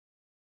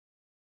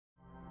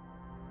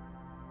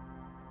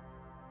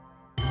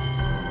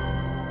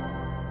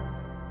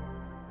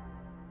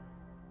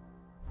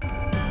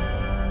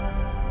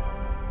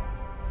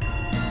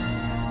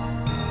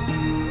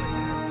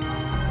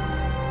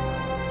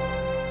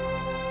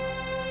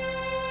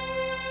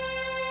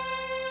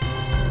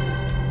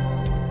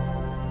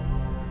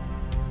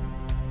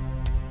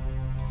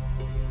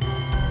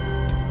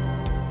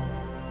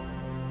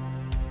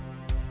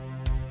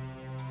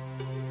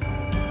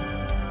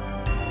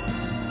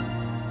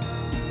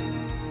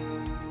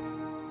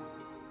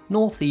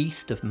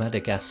Northeast of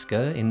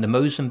Madagascar, in the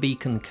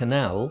Mozambican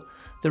Canal,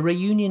 the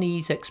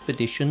Réunionnese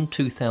Expedition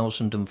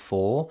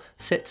 2004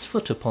 sets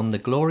foot upon the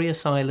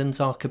Glorious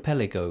Islands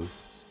archipelago,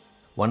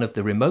 one of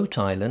the remote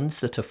islands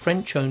that are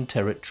French-owned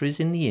territories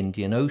in the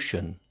Indian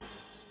Ocean.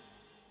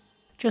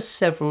 Just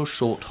several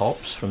short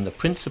hops from the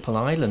principal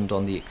island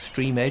on the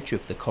extreme edge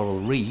of the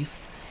coral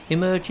reef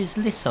emerges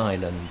Lys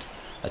Island,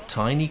 a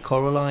tiny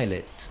coral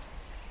islet.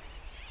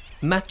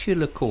 Matthieu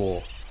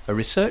Lecorre, a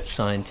research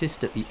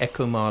scientist at the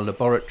ECOMAR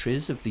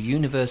laboratories of the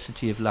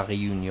University of La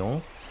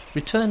Réunion,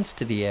 returns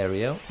to the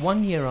area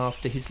 1 year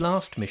after his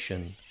last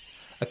mission,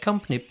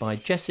 accompanied by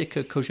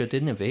Jessica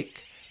Kojadinovic,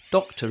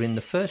 doctor in the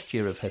first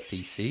year of her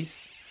thesis,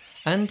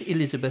 and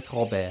Elizabeth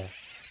Robert,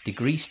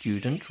 degree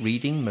student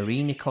reading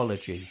marine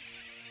ecology.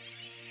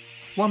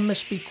 One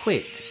must be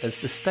quick, as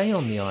the stay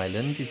on the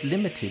island is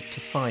limited to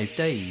 5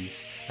 days,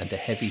 and a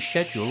heavy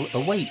schedule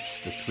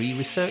awaits the 3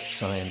 research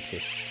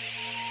scientists.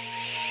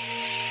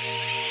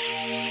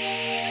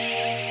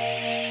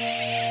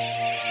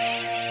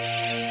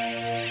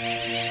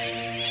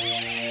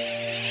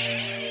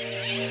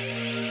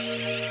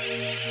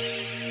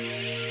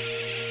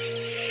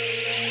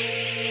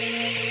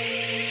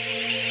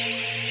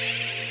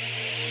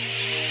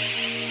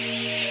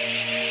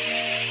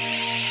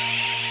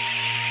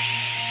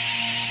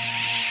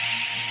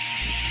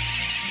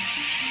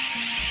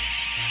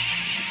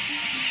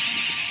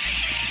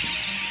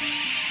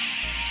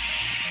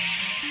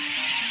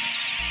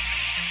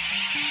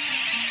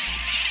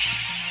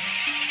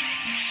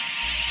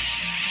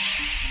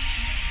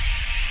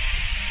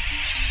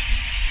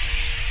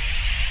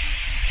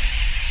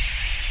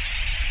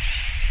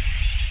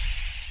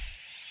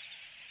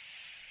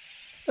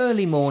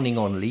 Early morning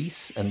on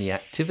Lys, and the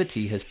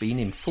activity has been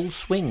in full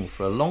swing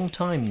for a long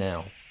time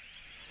now.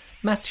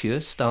 Matthieu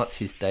starts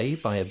his day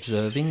by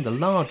observing the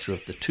larger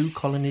of the 2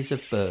 colonies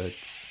of birds.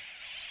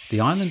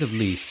 The island of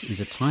Lys is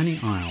a tiny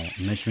isle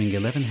measuring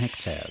 11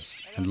 hectares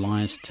and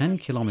lies 10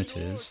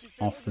 kilometres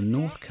off the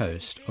north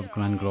coast of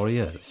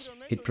Glorieuses.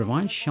 It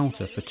provides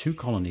shelter for 2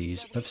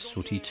 colonies of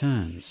sooty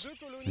terns.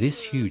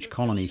 This huge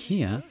colony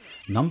here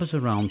numbers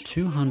around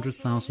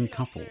 200,000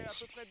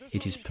 couples.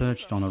 It is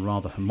perched on a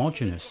rather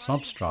homogeneous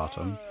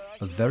substratum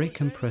of very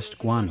compressed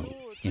guano.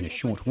 In a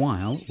short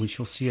while we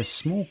shall see a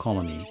small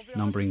colony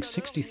numbering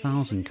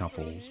 60,000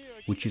 couples,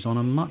 which is on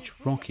a much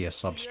rockier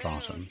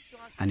substratum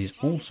and is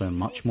also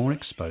much more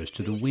exposed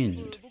to the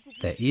wind.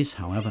 There is,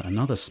 however,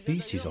 another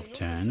species of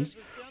terns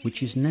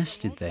which is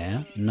nested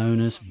there,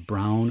 known as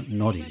brown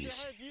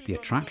noddies. The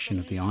attraction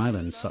of the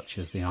islands, such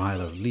as the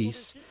Isle of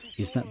Lys,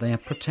 is that they are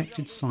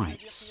protected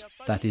sites.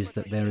 That is,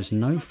 that there is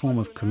no form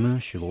of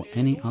commercial or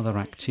any other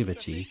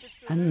activity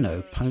and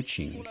no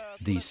poaching.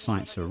 These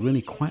sites are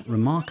really quite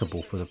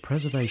remarkable for the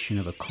preservation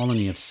of a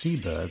colony of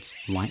seabirds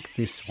like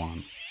this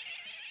one.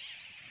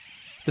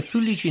 The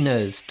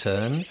fuligineuse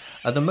tern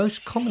are the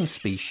most common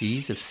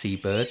species of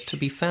seabird to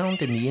be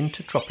found in the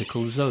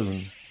intertropical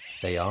zone.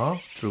 They are,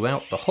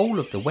 throughout the whole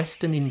of the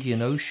Western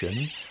Indian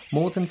Ocean,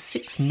 more than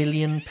 6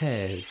 million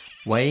pairs.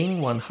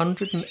 Weighing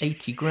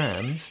 180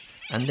 grams,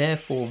 and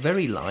therefore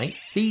very light,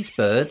 these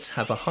birds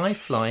have a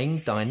high-flying,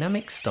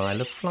 dynamic style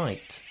of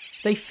flight.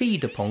 They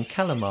feed upon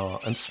calamar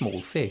and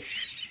small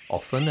fish.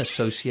 Often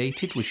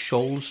associated with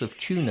shoals of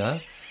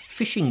tuna,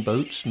 fishing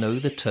boats know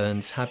the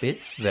tern's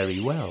habits very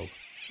well.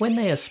 When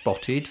they are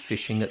spotted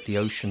fishing at the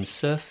ocean's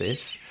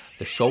surface,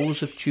 the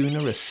shoals of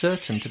tuna are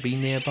certain to be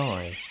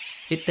nearby.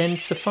 It then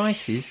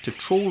suffices to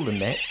trawl the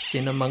nets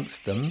in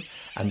amongst them,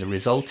 and the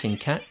resulting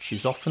catch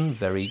is often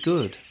very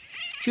good.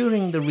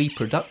 During the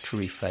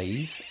reproductory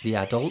phase, the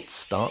adults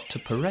start to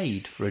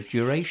parade for a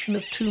duration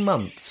of 2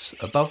 months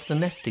above the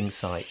nesting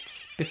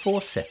sites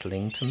before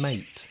settling to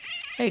mate.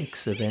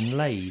 Eggs are then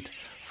laid,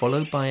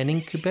 followed by an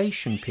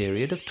incubation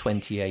period of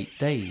 28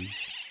 days,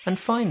 and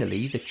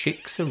finally the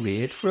chicks are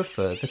reared for a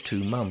further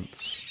 2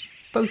 months.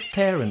 Both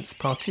parents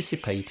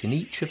participate in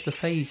each of the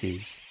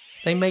phases.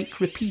 They make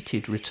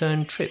repeated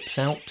return trips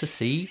out to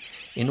sea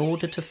in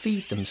order to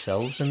feed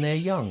themselves and their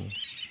young.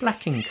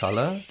 Black in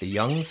colour, the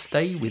young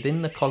stay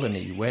within the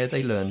colony where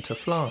they learn to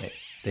fly.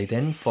 They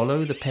then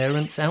follow the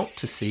parents out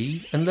to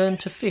sea and learn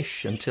to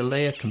fish until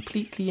they are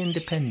completely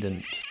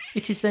independent.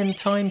 It is then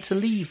time to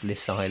leave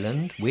Lys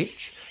Island,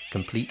 which,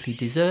 completely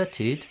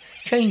deserted,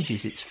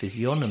 changes its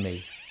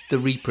physiognomy. The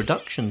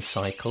reproduction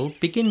cycle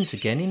begins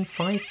again in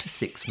 5 to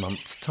 6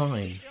 months'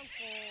 time.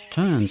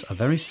 Terns are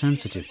very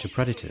sensitive to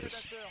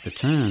predators. The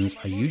terns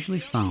are usually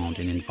found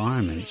in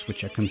environments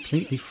which are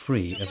completely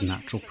free of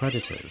natural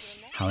predators.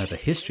 However,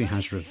 history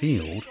has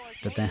revealed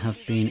that there have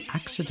been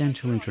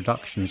accidental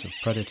introductions of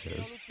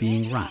predators,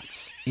 being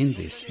rats, in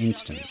this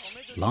instance.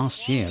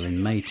 Last year,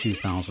 in May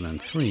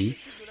 2003,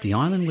 the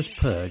island was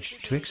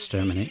purged to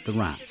exterminate the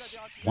rats.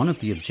 One of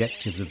the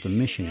objectives of the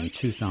mission in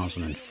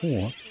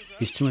 2004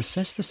 is to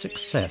assess the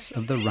success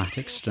of the rat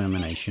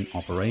extermination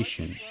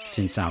operation.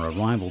 Since our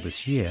arrival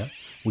this year,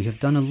 we have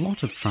done a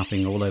lot of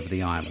trapping all over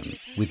the island,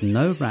 with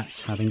no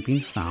rats having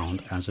been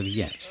found as of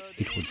yet.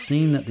 It would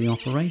seem that the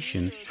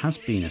operation has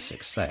been a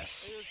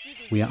success.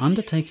 We are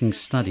undertaking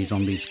studies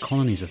on these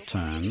colonies of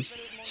terns,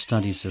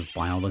 studies of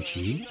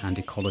biology and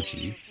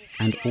ecology,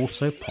 and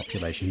also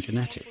population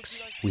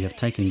genetics. We have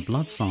taken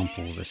blood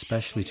samples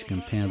especially to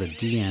compare the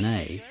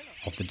DNA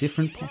of the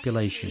different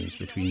populations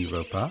between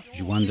Europa,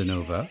 Juan de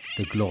Nova,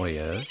 the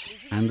Glorieuses,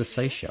 and the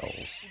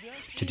Seychelles,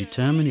 to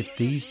determine if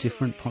these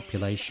different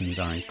populations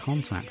are in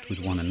contact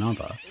with one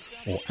another,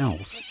 or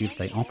else if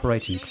they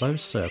operate in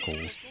closed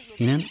circles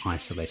in an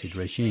isolated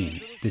regime.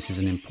 This is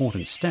an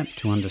important step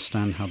to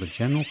understand how the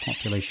general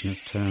population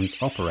of terns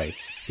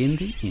operates in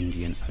the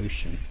Indian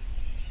Ocean.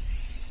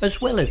 As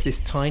well as this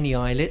tiny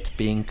islet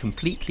being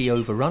completely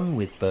overrun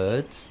with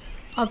birds,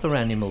 other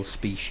animal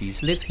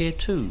species live here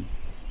too.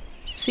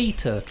 Sea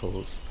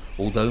turtles,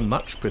 although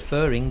much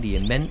preferring the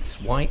immense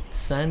white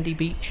sandy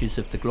beaches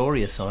of the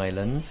Glorious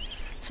Islands,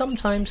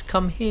 sometimes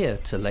come here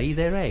to lay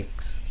their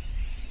eggs.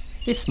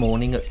 This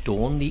morning at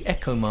dawn the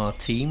ECOMAR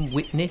team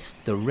witnessed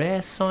the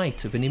rare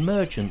sight of an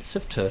emergence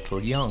of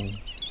turtle young.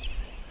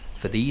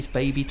 For these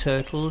baby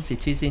turtles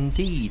it is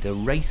indeed a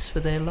race for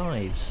their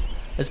lives,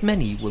 as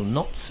many will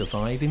not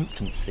survive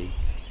infancy.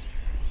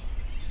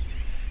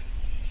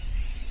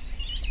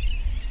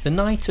 The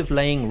night of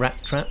laying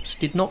rat traps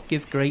did not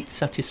give great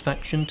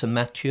satisfaction to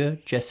Matthieu,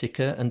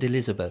 Jessica and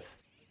Elizabeth.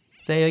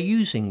 They are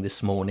using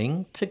this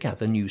morning to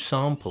gather new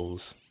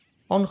samples,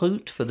 en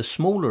route for the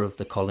smaller of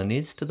the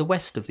colonies to the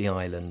west of the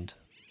island.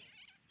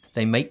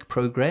 They make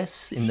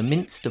progress in the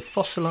midst of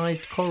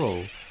fossilised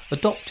coral,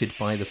 adopted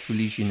by the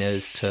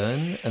fuligineuse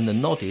tern and the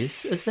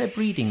noddies as their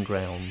breeding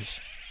grounds.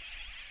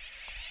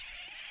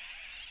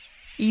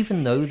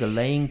 Even though the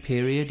laying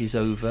period is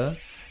over,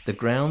 the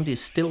ground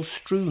is still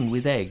strewn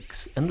with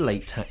eggs and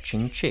late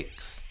hatching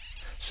chicks,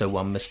 so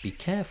one must be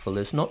careful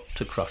as not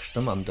to crush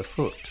them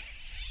underfoot.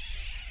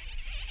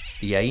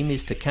 The aim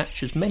is to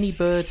catch as many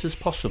birds as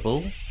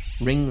possible,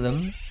 ring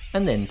them,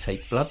 and then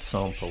take blood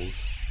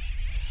samples.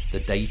 The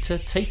data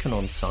taken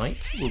on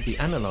site will be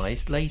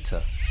analysed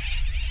later.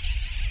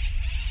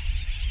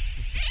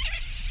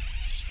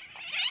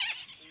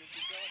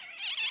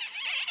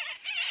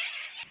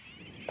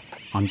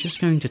 I'm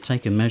just going to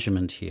take a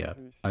measurement here.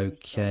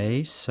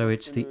 Okay, so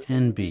it's the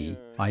NB.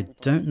 I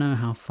don't know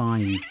how far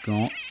you've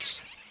got.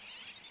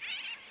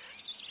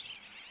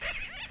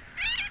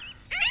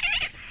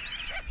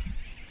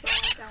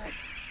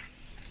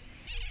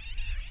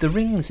 The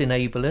rings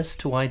enable us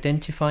to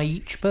identify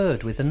each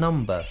bird with a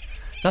number,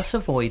 thus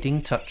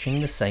avoiding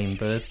touching the same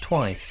bird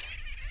twice.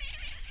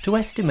 To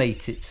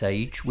estimate its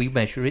age, we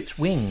measure its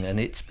wing and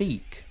its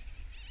beak.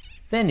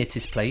 Then it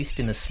is placed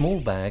in a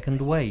small bag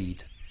and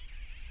weighed.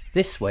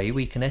 This way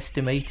we can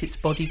estimate its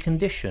body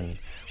condition,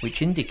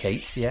 which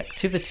indicates the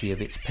activity of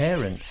its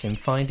parents in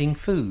finding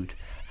food,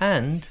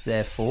 and,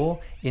 therefore,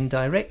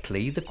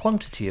 indirectly the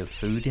quantity of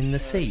food in the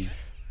sea.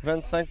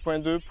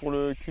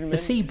 The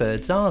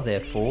seabirds are,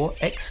 therefore,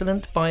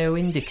 excellent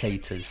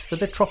bioindicators for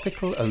the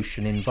tropical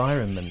ocean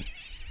environment.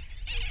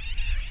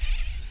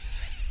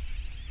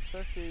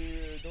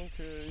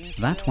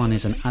 That one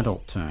is an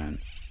adult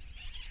tern.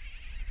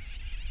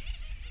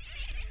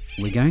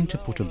 We're going to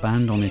put a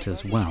band on it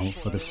as well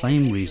for the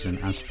same reason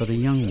as for the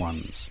young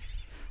ones.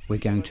 We're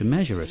going to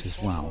measure it as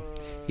well,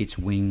 its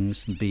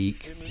wings,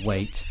 beak,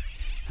 weight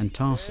and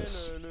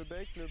tarsus.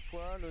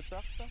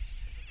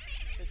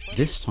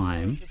 This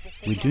time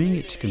we're doing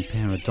it to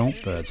compare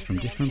adult birds from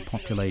different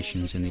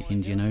populations in the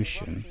Indian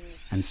Ocean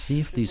and see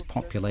if these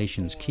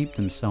populations keep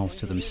themselves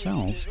to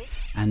themselves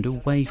and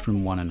away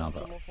from one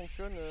another.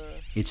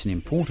 It's an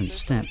important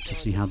step to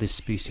see how this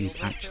species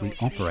actually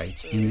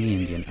operates in the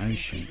Indian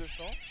Ocean.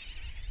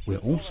 We're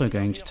also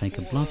going to take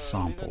a blood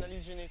sample.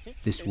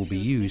 This will be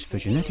used for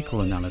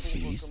genetical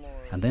analyses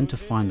and then to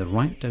find the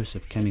right dose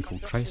of chemical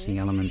tracing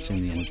elements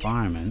in the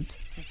environment,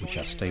 which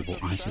are stable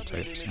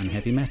isotopes and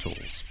heavy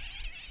metals.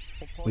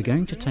 We're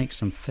going to take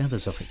some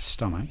feathers off its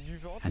stomach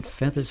and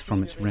feathers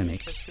from its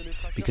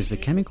remix, because the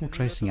chemical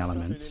tracing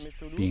elements,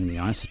 being the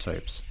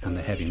isotopes and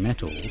the heavy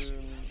metals,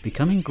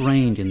 become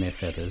ingrained in their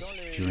feathers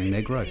during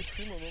their growth.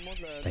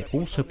 They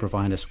also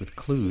provide us with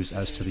clues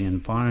as to the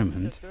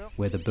environment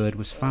where the bird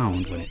was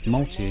found when it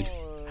molted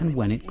and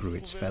when it grew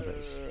its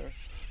feathers.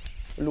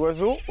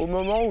 L'oiseau, au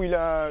moment où il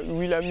a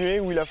mué,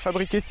 où il a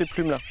fabriqué ces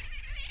plumes-là.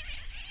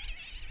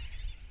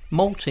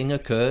 Molting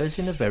occurs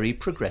in a very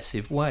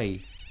progressive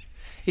way.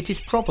 It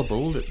is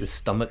probable that the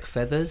stomach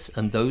feathers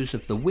and those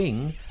of the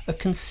wing are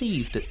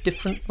conceived at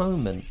different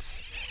moments,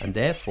 and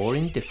therefore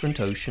in different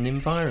ocean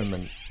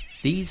environments.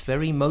 These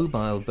very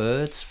mobile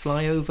birds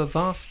fly over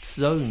vast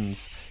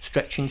zones,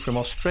 stretching from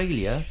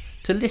Australia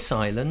to Lys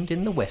Island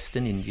in the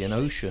Western Indian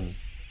Ocean.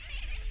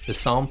 The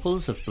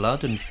samples of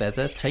blood and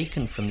feather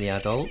taken from the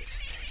adults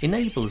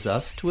enables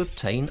us to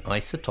obtain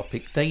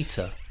isotopic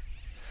data.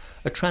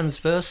 A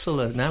transversal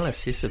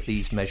analysis of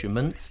these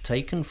measurements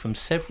taken from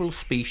several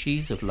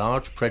species of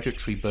large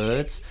predatory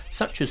birds,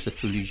 such as the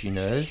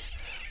fuligineuse,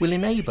 will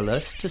enable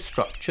us to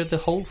structure the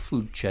whole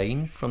food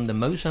chain from the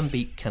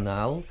Mozambique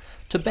Canal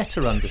to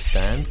better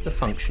understand the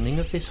functioning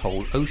of this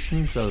whole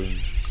ocean zone.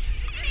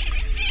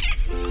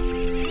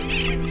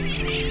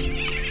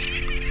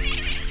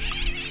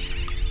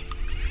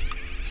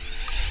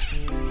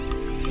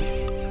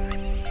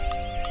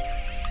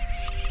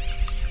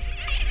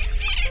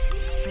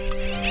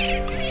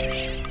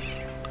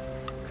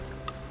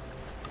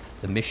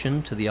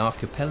 mission to the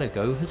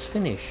archipelago has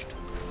finished.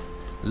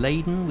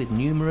 Laden with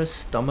numerous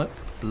stomach,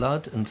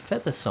 blood and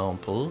feather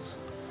samples,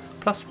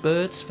 plus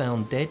birds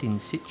found dead in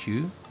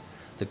situ,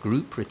 the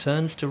group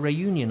returns to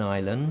Reunion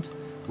Island,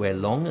 where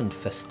long and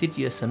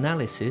fastidious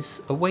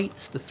analysis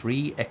awaits the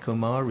 3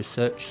 ECOMAR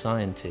research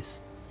scientists.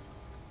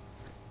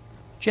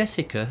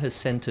 Jessica has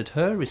centred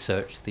her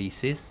research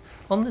thesis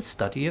on the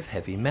study of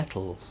heavy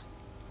metals.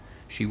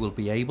 She will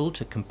be able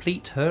to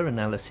complete her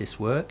analysis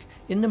work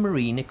in the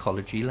marine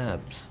ecology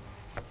labs.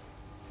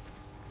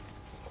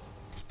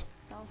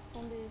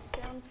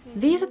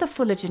 These are the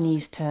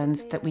fuliginese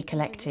terns that we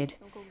collected,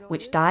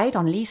 which died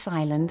on Lys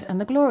Island and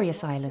the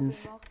Glorious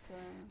Islands.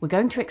 We're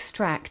going to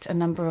extract a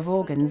number of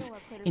organs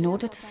in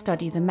order to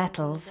study the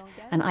metals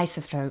and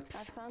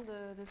isotopes.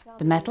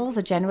 The metals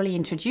are generally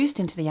introduced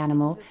into the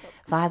animal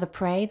via the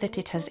prey that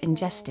it has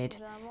ingested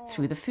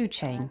through the food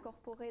chain.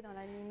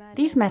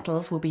 These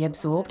metals will be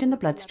absorbed in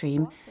the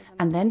bloodstream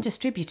and then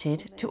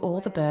distributed to all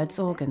the bird's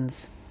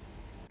organs.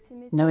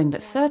 Knowing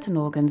that certain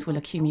organs will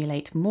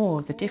accumulate more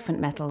of the different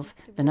metals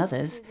than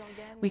others,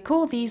 we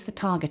call these the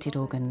targeted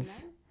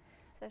organs.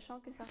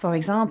 For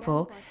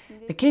example,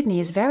 the kidney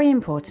is very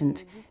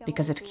important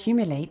because it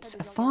accumulates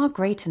a far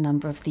greater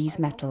number of these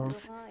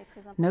metals,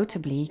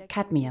 notably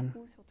cadmium.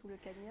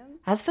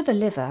 As for the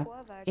liver,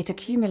 it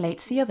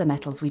accumulates the other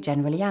metals we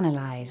generally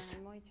analyse.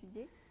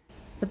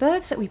 The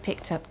birds that we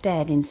picked up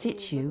dead in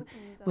situ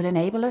will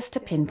enable us to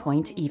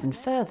pinpoint even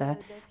further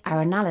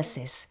our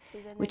analysis,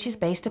 which is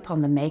based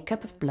upon the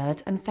makeup of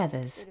blood and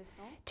feathers,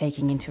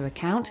 taking into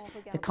account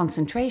the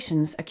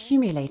concentrations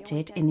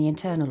accumulated in the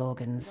internal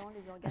organs,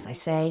 as I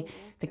say,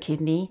 the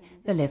kidney,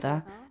 the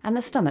liver and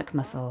the stomach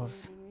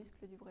muscles.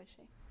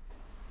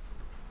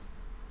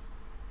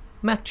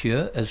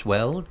 Matthieu, as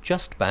well,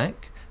 just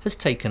back, has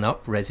taken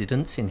up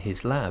residence in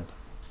his lab.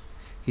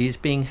 He is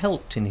being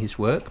helped in his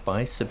work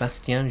by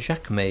Sébastien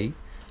Jacquemet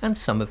and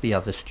some of the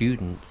other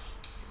students.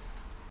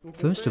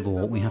 First of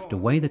all, we have to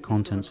weigh the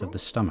contents of the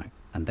stomach,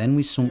 and then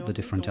we sort the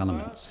different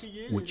elements,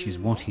 which is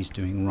what he's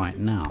doing right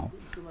now,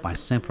 by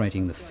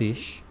separating the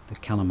fish, the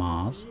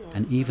calamars,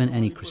 and even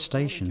any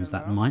crustaceans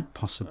that might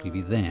possibly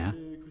be there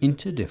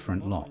into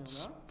different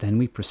lots. Then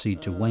we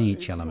proceed to weigh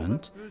each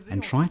element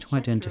and try to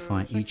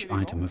identify each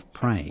item of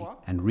prey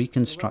and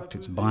reconstruct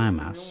its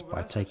biomass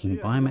by taking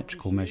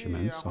biometrical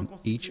measurements on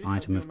each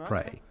item of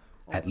prey,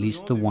 at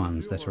least the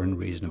ones that are in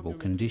reasonable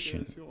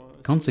condition.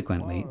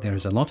 Consequently, there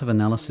is a lot of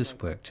analysis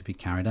work to be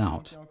carried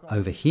out.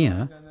 Over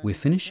here, we're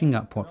finishing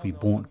up what we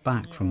brought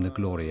back from the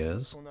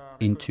Glorieuses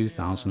in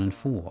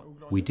 2004.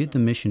 We did the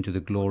mission to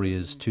the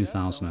Glorieuses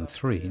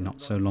 2003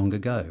 not so long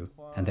ago,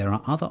 and there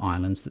are other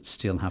islands that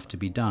still have to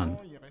be done.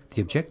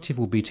 The objective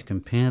will be to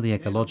compare the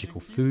ecological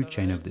food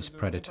chain of this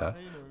predator,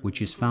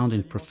 which is found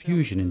in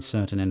profusion in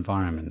certain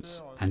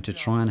environments, and to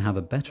try and have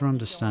a better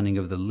understanding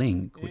of the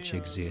link which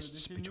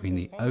exists between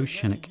the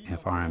oceanic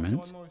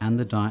environment and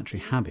the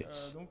dietary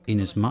habits, in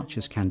as much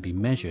as can be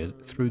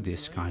measured through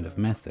this kind of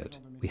method.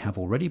 We have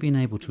already been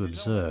able to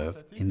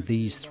observe in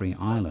these 3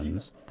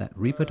 islands that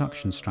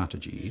reproduction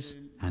strategies,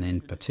 and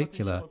in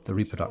particular the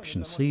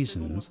reproduction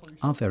seasons,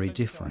 are very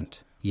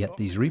different. Yet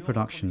these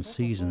reproduction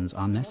seasons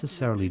are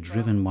necessarily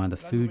driven by the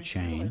food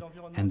chain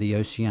and the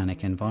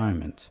oceanic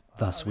environment.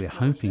 Thus we're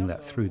hoping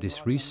that through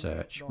this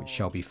research, which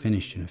shall be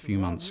finished in a few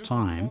months'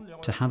 time,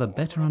 to have a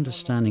better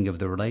understanding of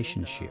the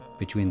relationship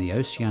between the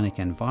oceanic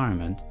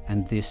environment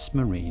and this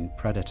marine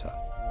predator.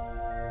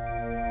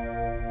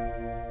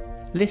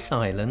 Lys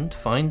Island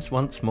finds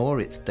once more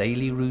its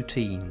daily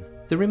routine.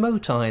 The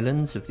remote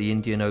islands of the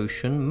Indian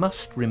Ocean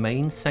must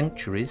remain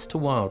sanctuaries to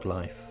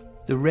wildlife.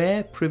 The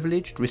rare,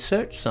 privileged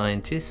research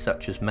scientists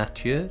such as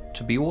Matthieu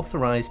to be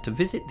authorised to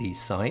visit these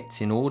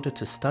sites in order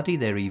to study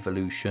their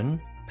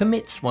evolution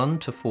permits one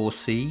to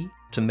foresee,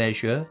 to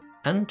measure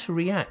and to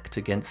react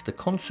against the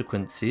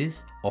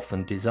consequences,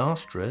 often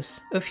disastrous,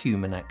 of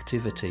human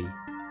activity.